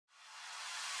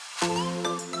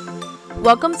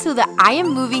Welcome to the I Am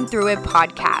Moving Through It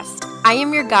podcast. I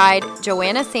am your guide,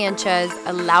 Joanna Sanchez,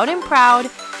 a loud and proud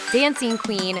dancing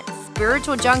queen,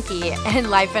 spiritual junkie,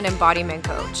 and life and embodiment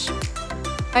coach.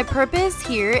 My purpose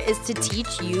here is to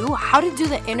teach you how to do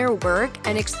the inner work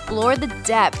and explore the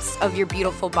depths of your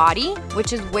beautiful body,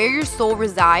 which is where your soul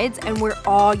resides and where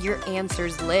all your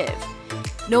answers live.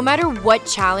 No matter what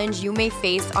challenge you may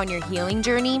face on your healing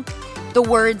journey, the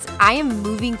words, I am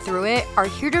moving through it, are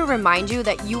here to remind you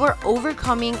that you are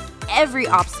overcoming every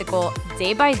obstacle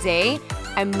day by day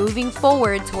and moving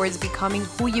forward towards becoming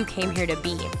who you came here to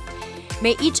be.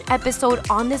 May each episode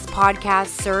on this podcast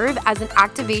serve as an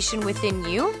activation within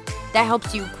you that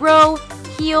helps you grow,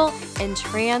 heal, and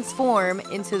transform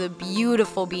into the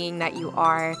beautiful being that you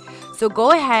are. So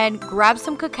go ahead, grab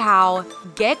some cacao,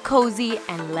 get cozy,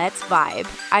 and let's vibe.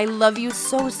 I love you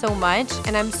so, so much,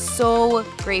 and I'm so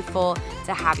grateful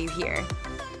to have you here.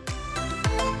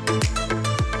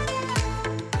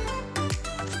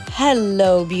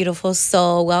 Hello, beautiful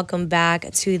soul. Welcome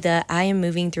back to the I Am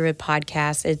Moving Through It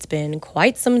podcast. It's been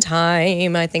quite some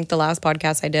time. I think the last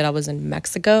podcast I did, I was in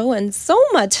Mexico, and so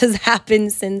much has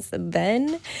happened since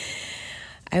then.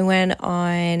 I went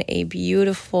on a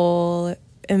beautiful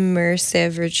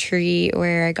immersive retreat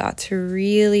where I got to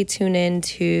really tune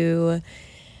into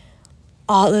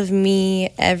all of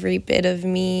me, every bit of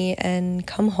me, and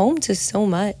come home to so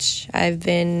much. I've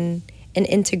been in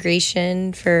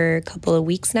integration for a couple of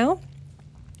weeks now.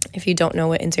 If you don't know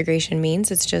what integration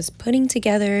means, it's just putting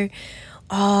together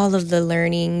all of the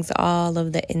learnings, all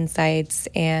of the insights,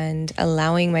 and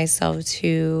allowing myself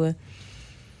to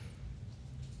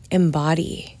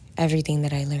embody everything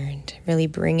that I learned, really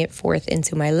bring it forth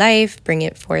into my life, bring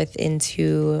it forth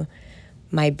into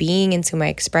my being, into my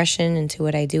expression, into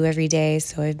what I do every day.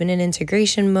 So I've been in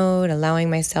integration mode, allowing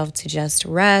myself to just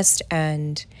rest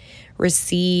and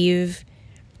receive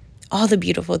all the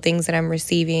beautiful things that I'm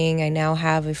receiving. I now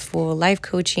have a full life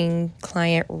coaching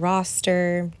client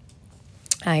roster.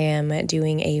 I am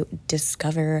doing a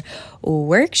Discover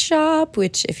workshop,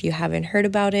 which if you haven't heard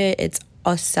about it, it's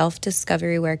a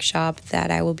self-discovery workshop that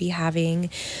I will be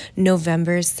having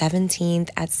November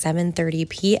 17th at 7:30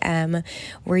 p.m.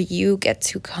 where you get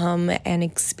to come and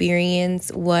experience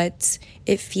what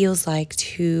it feels like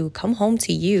to come home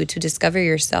to you, to discover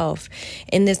yourself.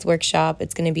 In this workshop,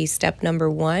 it's going to be step number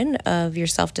 1 of your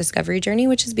self-discovery journey,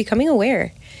 which is becoming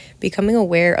aware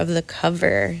of the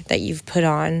cover that you've put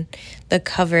on, the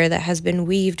cover that has been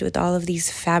weaved with all of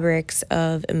these fabrics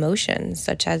of emotions,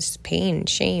 such as pain,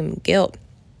 shame, guilt,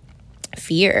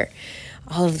 fear,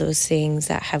 all of those things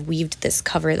that have weaved this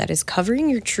cover that is covering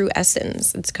your true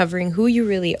essence. It's covering who you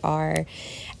really are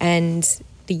and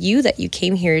the you that you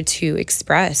came here to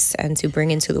express and to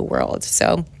bring into the world.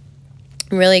 So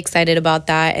I'm really excited about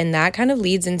that. And that kind of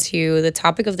leads into the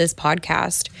topic of this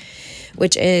podcast,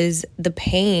 which is the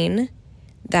pain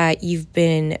that you've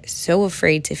been so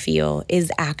afraid to feel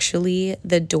is actually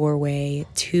the doorway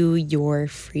to your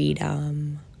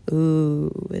freedom.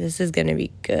 Ooh, this is going to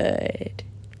be good.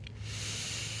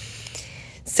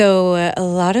 So a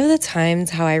lot of the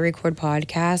times how I record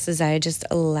podcasts is I just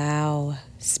allow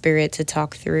spirit to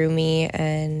talk through me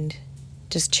and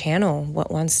just channel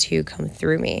what wants to come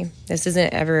through me. This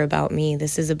isn't ever about me.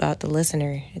 This is about the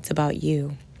listener. It's about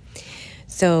you.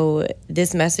 So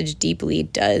this message deeply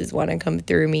does want to come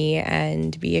through me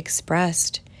and be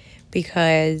expressed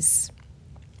because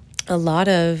a lot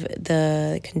of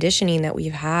the conditioning that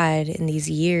we've had in these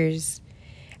years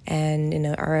and in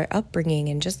our upbringing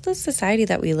and just the society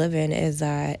that we live in is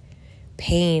that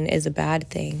pain is a bad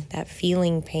thing, that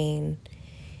feeling pain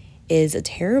is a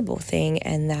terrible thing,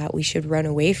 and that we should run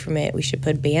away from it. We should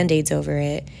put Band-Aids over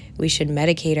it. We should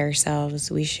medicate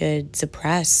ourselves. We should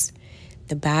suppress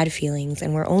the bad feelings,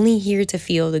 and we're only here to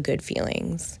feel the good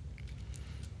feelings,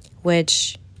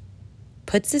 which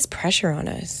puts this pressure on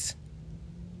us.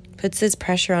 Puts this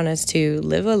pressure on us to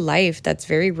live a life that's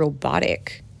very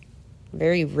robotic,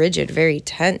 very rigid, very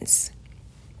tense.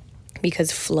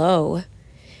 Because flow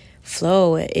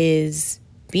is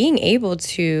being able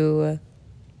to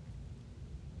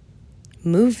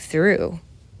move through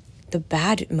the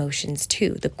bad emotions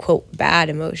too, the quote bad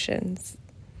emotions,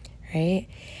 right?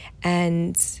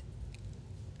 And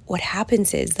what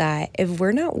happens is that if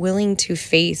we're not willing to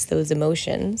face those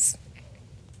emotions,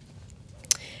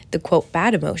 the quote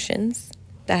bad emotions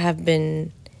that have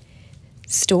been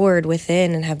stored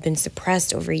within and have been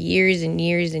suppressed over years and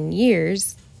years and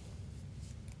years,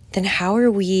 then how are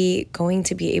we going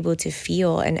to be able to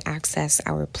feel and access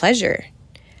our pleasure?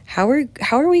 How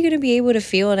are we going to be able to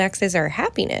feel and access our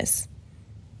happiness?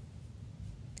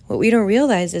 What we don't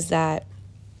realize is that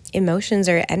emotions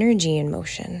are energy in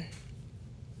motion.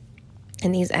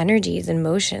 And these energies and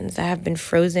emotions that have been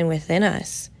frozen within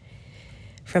us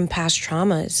from past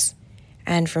traumas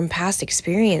and from past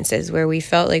experiences where we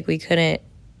felt like we couldn't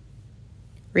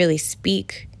really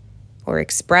speak or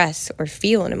express or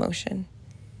feel an emotion.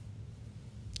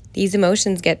 These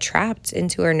emotions get trapped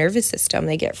into our nervous system.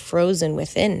 They get frozen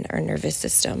within our nervous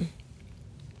system.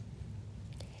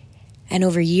 And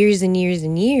over years and years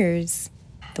and years,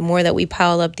 the more that we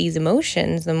pile up these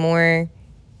emotions, the more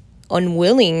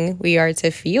unwilling we are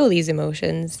to feel these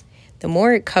emotions, the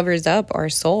more it covers up our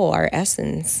soul, our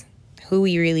essence, who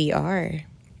we really are.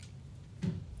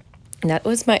 And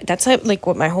that's like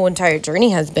what my whole entire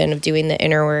journey has been of doing the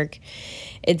inner work.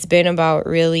 It's been about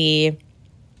really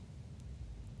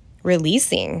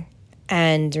releasing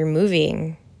and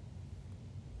removing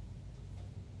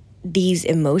these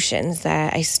emotions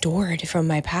that I stored from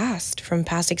my past, from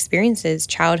past experiences,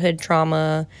 childhood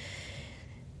trauma,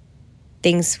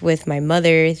 things with my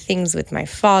mother, things with my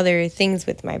father, things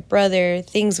with my brother,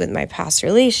 things with my past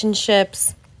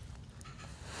relationships.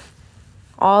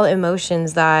 All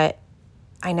emotions that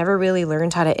I never really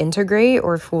learned how to integrate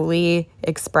or fully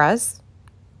express.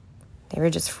 They were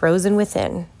just frozen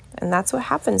within. And that's what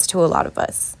happens to a lot of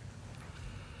us.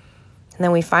 And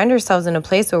then we find ourselves in a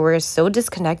place where we're so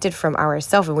disconnected from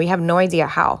ourselves and we have no idea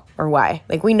how or why.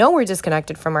 Like, we know we're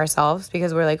disconnected from ourselves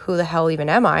because we're like, who the hell even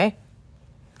am I?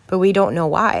 But we don't know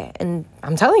why. And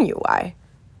I'm telling you why.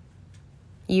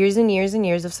 Years and years and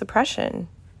years of suppression.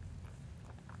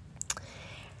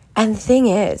 And the thing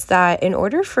is that in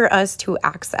order for us to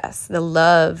access the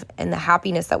love and the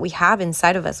happiness that we have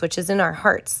inside of us, which is in our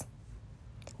hearts,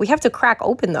 we have to crack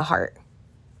open the heart.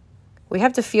 We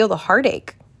have to feel the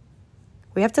heartache.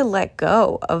 We have to let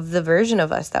go of the version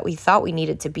of us that we thought we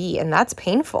needed to be, and that's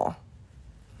painful.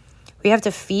 We have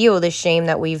to feel the shame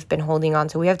that we've been holding on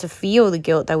to. We have to feel the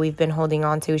guilt that we've been holding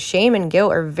on to. Shame and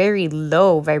guilt are very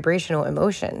low vibrational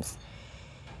emotions.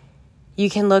 You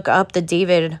can look up the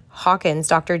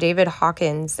Dr. David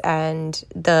Hawkins, and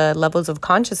the levels of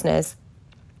consciousness,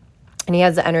 and he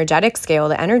has the energetic scale,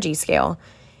 the energy scale,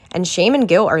 and shame and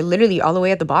guilt are literally all the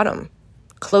way at the bottom,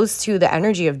 close to the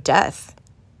energy of death.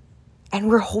 And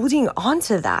we're holding on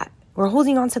to that. We're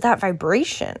holding on to that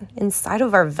vibration inside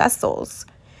of our vessels.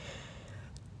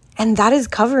 And that is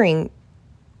covering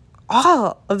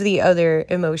all of the other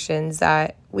emotions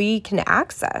that we can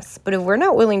access. But if we're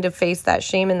not willing to face that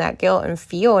shame and that guilt and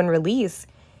feel and release,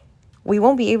 we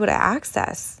won't be able to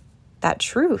access that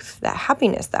truth, that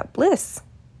happiness, that bliss.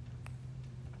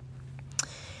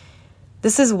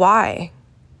 This is why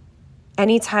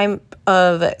any type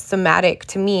of somatic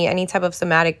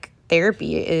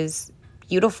therapy is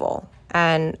beautiful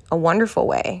and a wonderful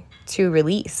way to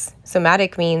release.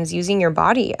 Somatic means using your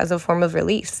body as a form of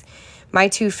release. My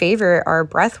two favorite are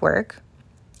breath work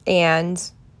and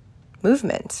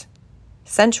movement,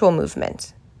 sensual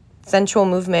movement. Sensual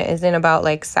movement isn't about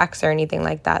like sex or anything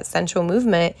like that. Sensual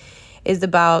movement is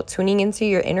about tuning into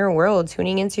your inner world,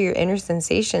 tuning into your inner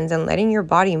sensations and letting your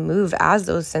body move as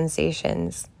those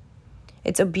sensations.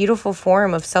 It's a beautiful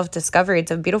form of self-discovery.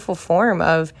 It's a beautiful form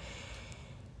of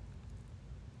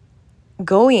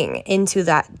going into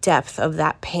that depth of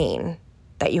that pain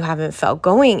that you haven't felt,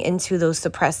 going into those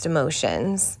suppressed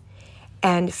emotions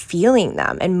and feeling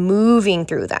them and moving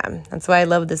through them. That's why I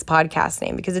love this podcast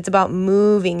name, because it's about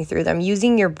moving through them,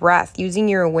 using your breath, using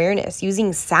your awareness,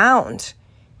 using sound,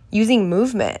 using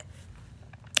movement.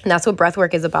 And that's what breath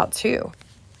work is about too.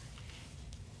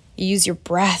 You use your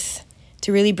breath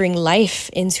to really bring life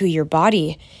into your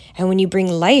body. And when you bring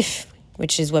life,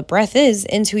 which is what breath is,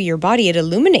 into your body, it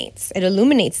illuminates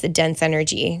the dense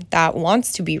energy that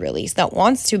wants to be released, that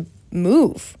wants to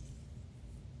move.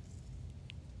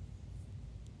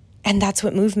 And that's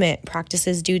what movement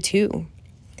practices do too.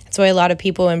 That's why a lot of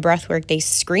people in breath work, they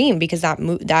scream, because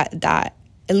that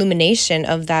illumination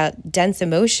of that dense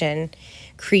emotion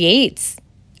creates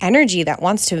energy that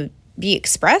wants to be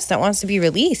expressed, that wants to be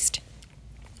released.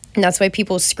 And that's why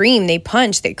people scream, they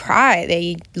punch, they cry,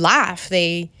 they laugh,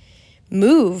 they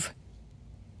move.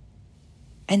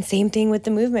 And same thing with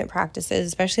the movement practices,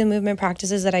 especially the movement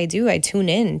practices that I do. I tune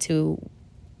in to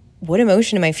what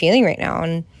emotion am I feeling right now?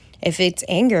 And if it's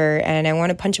anger and I want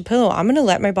to punch a pillow, I'm going to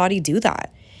let my body do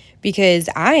that, because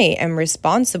I am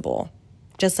responsible,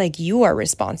 just like you are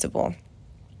responsible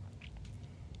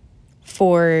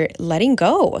for letting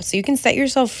go so you can set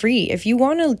yourself free. If you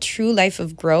want a true life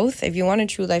of growth, if you want a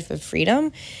true life of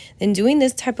freedom, then doing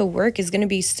this type of work is going to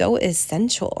be so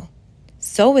essential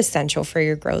for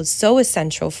your growth, so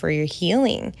essential for your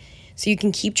healing, so you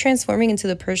can keep transforming into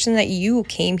the person that you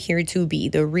came here to be,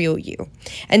 the real you.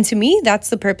 And to me, that's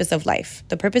the purpose of life.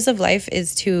 The purpose of life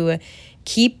is to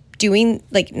keep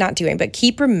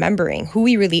keep remembering who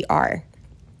we really are.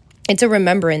 It's a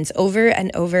remembrance over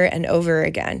and over and over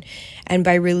again. And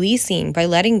by releasing, by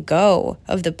letting go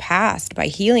of the past, by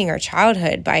healing our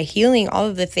childhood, by healing all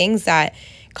of the things that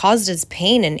caused us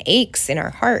pain and aches in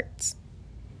our hearts,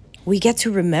 we get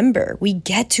to remember. We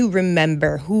get to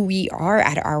remember who we are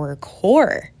at our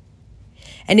core.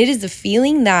 And it is a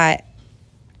feeling that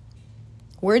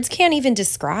words can't even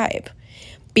describe,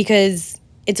 because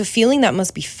it's a feeling that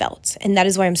must be felt. And that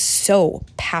is why I'm so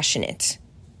passionate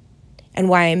and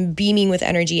why I'm beaming with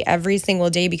energy every single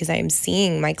day, because I am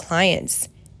seeing my clients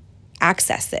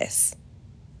access this,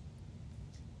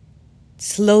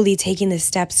 slowly taking the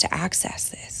steps to access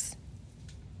this.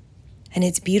 And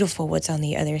it's beautiful what's on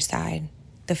the other side.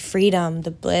 The freedom,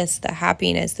 the bliss, the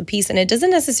happiness, the peace. And it doesn't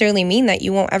necessarily mean that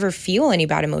you won't ever feel any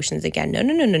bad emotions again.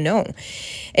 No.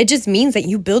 It just means that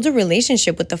you build a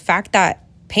relationship with the fact that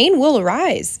pain will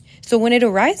arise. So when it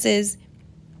arises,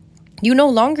 you no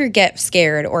longer get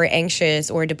scared or anxious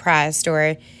or depressed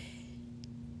or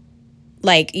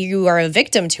like you are a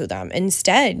victim to them.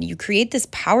 Instead, you create this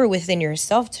power within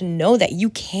yourself to know that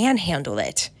you can handle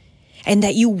it and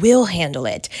that you will handle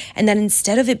it. And that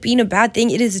instead of it being a bad thing,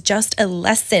 it is just a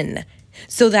lesson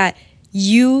so that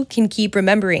you can keep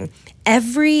remembering.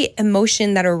 Every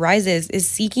emotion that arises is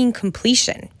seeking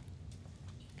completion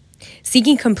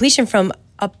from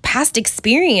a past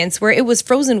experience where it was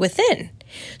frozen within.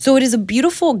 So it is a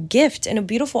beautiful gift and a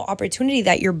beautiful opportunity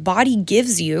that your body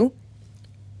gives you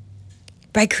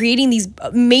by creating these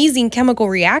amazing chemical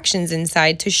reactions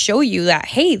inside to show you that,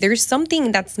 hey, there's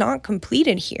something that's not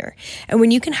completed here. And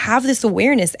when you can have this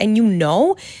awareness and you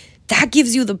know, that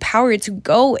gives you the power to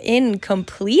go in and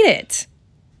complete it.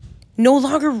 No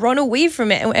longer run away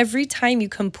from it. And every time you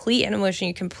complete an emotion,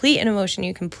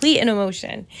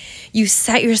 you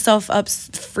set yourself up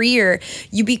freer.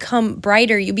 You become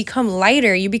brighter. You become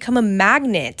lighter. You become a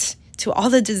magnet to all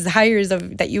the desires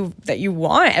of that you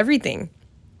want, everything.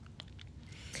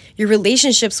 Your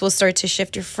relationships will start to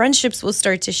shift. Your friendships will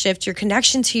start to shift. Your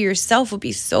connection to yourself will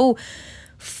be so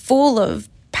full of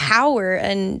power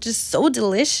and just so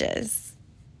delicious.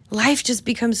 Life just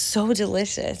becomes so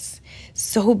delicious,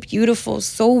 so beautiful,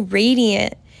 so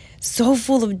radiant, so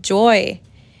full of joy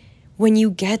when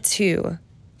you get to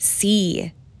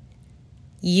see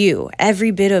you,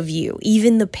 every bit of you,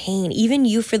 even the pain, even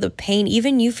you for the pain,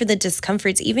 even you for the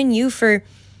discomforts, even you for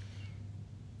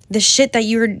the shit that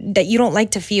you don't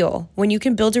like to feel. When you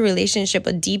can build a relationship,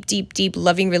 a deep, deep, deep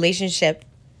loving relationship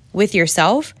with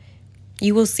yourself,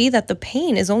 you will see that the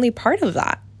pain is only part of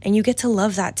that. And you get to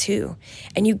love that too.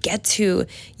 And you get to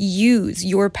use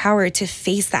your power to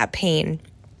face that pain,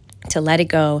 to let it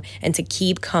go, and to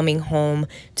keep coming home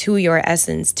to your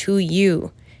essence, to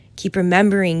you. Keep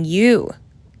remembering you,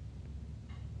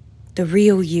 the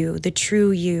real you, the true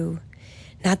you,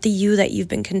 not the you that you've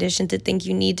been conditioned to think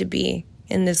you need to be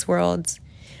in this world,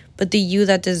 but the you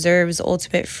that deserves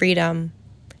ultimate freedom,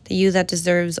 the you that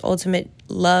deserves ultimate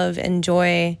love and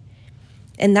joy.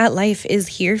 And that life is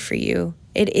here for you.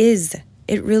 It is.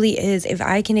 It really is. If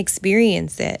I can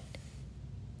experience it,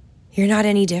 you're not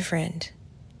any different.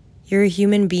 You're a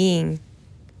human being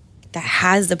that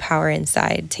has the power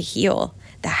inside to heal,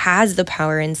 that has the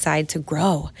power inside to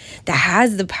grow, that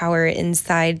has the power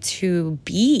inside to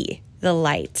be the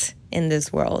light in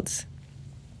this world.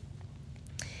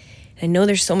 I know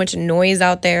there's so much noise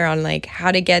out there on like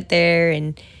how to get there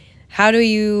and how do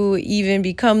you even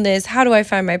become this? How do I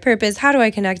find my purpose? How do I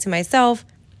connect to myself?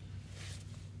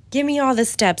 Give me all the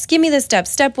steps. Give me the steps.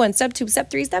 Step 1, step 2,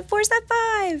 step 3, step 4, step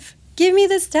 5. Give me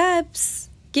the steps.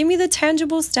 Give me the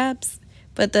tangible steps.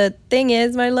 But the thing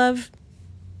is, my love,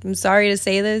 I'm sorry to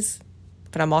say this,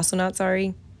 but I'm also not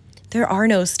sorry. There are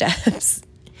no steps.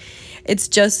 It's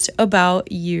just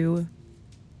about you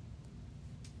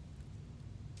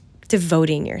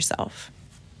devoting yourself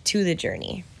to the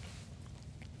journey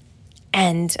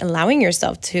and allowing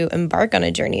yourself to embark on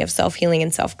a journey of self-healing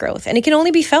and self-growth. And it can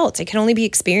only be felt. It can only be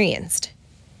experienced.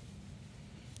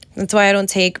 That's why I don't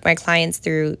take my clients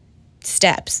through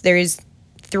steps. There's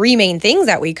 3 main things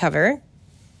that we cover,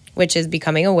 which is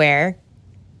becoming aware,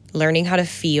 learning how to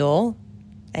feel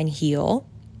and heal,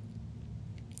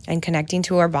 and connecting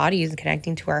to our bodies,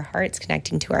 connecting to our hearts,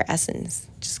 connecting to our essence,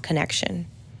 just connection.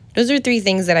 Those are 3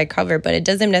 things that I cover, but it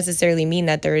doesn't necessarily mean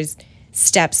that there's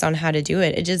steps on how to do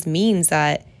it. It just means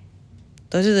that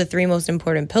those are the 3 most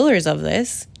important pillars of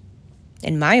this,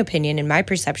 in my opinion, in my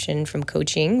perception, from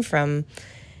coaching, from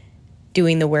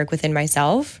doing the work within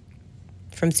myself,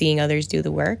 from seeing others do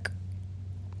the work.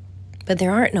 But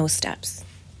there aren't no steps.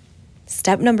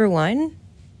 Step number 1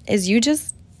 is you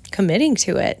just committing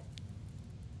to it.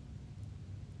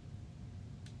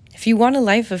 If you want a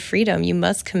life of freedom, you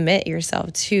must commit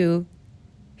yourself to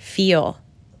feel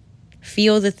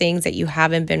the things that you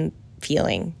haven't been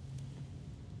feeling.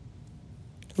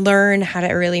 Learn how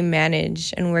to really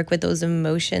manage and work with those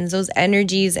emotions, those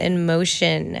energies in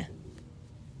motion.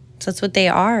 So that's what they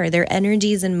are. They're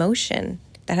energies in motion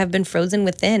that have been frozen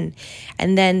within.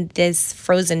 And then this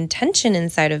frozen tension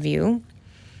inside of you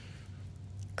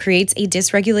creates a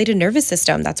dysregulated nervous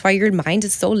system. That's why your mind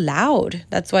is so loud.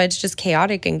 That's why it's just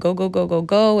chaotic and go, go, go, go,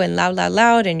 go, and loud, loud,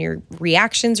 loud. And your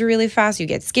reactions are really fast. You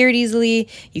get scared easily.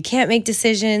 You can't make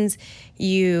decisions.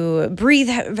 You breathe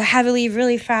heavily,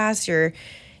 really fast. You're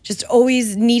just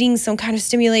always needing some kind of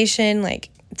stimulation. Like,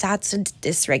 that's a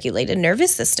dysregulated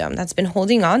nervous system that's been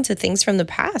holding on to things from the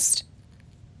past.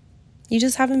 You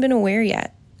just haven't been aware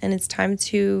yet. And it's time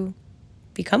to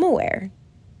become aware.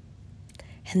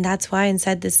 And that's why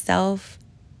inside this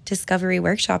self-discovery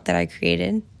workshop that I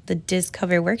created, the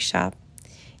Discover Workshop,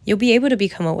 you'll be able to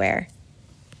become aware.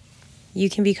 You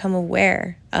can become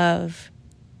aware of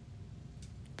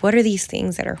what are these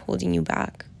things that are holding you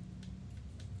back.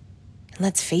 And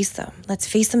let's face them. Let's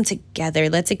face them together.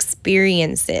 Let's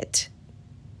experience it.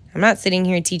 I'm not sitting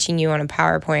here teaching you on a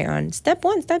PowerPoint on step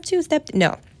 1, step 2,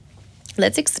 no.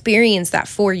 Let's experience that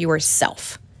for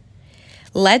yourself.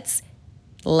 Let's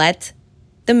let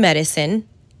the medicine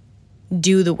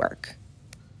do the work.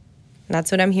 And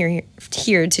that's what I'm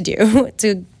here to do,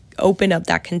 to open up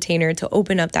that container, to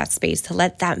open up that space, to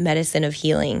let that medicine of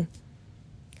healing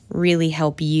really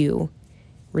help you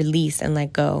release and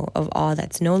let go of all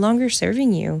that's no longer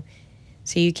serving you,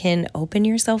 so you can open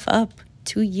yourself up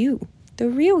to you, the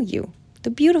real you, the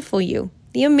beautiful you,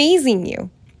 the amazing you.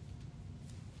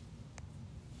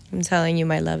 I'm telling you,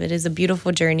 my love, it is a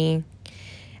beautiful journey.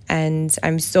 And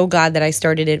I'm so glad that I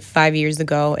started it 5 years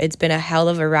ago. It's been a hell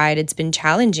of a ride. It's been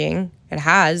challenging. It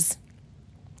has.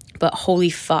 But holy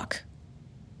fuck.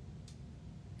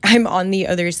 I'm on the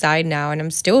other side now and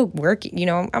I'm still working. You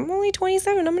know, I'm only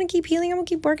 27. I'm going to keep healing. I'm going to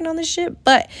keep working on this shit.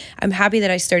 But I'm happy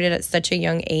that I started at such a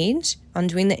young age on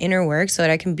doing the inner work so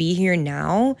that I can be here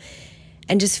now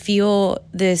and just feel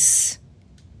this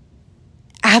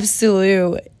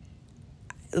absolute,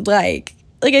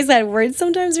 like I said, words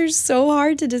sometimes are so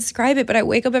hard to describe it, but I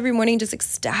wake up every morning just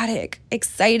ecstatic,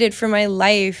 excited for my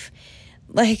life.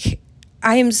 Like,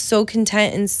 I am so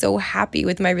content and so happy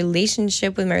with my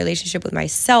relationship with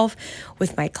myself,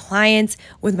 with my clients,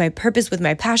 with my purpose, with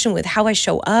my passion, with how I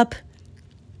show up.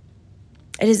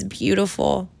 It is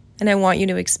beautiful, and I want you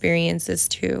to experience this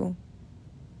too.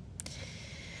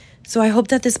 So I hope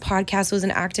that this podcast was an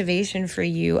activation for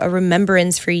you, a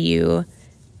remembrance for you,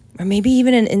 or maybe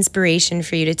even an inspiration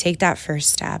for you to take that first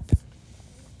step.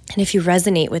 And if you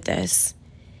resonate with this,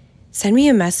 send me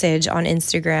a message on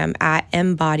Instagram at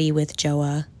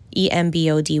embodywithjoa,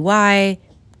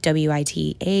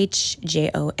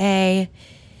 EMBODYWITHJOA.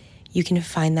 You can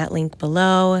find that link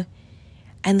below.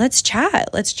 And let's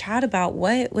chat. Let's chat about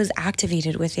what was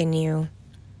activated within you.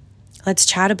 Let's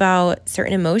chat about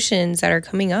certain emotions that are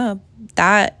coming up.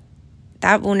 That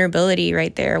vulnerability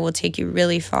right there will take you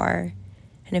really far.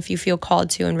 And if you feel called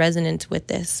to and resonant with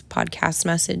this podcast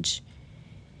message,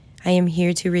 I am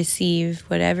here to receive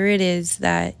whatever it is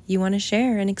that you want to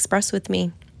share and express with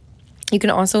me. You can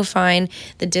also find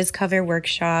the Discover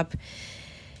Workshop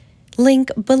link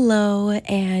below,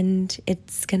 and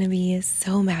it's going to be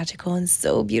so magical and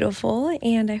so beautiful,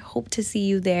 and I hope to see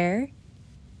you there.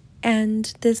 And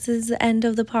this is the end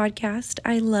of the podcast.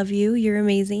 I love you. You're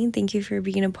amazing. Thank you for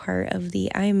being a part of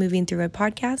the I Am Moving Through It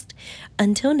podcast.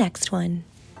 Until next one.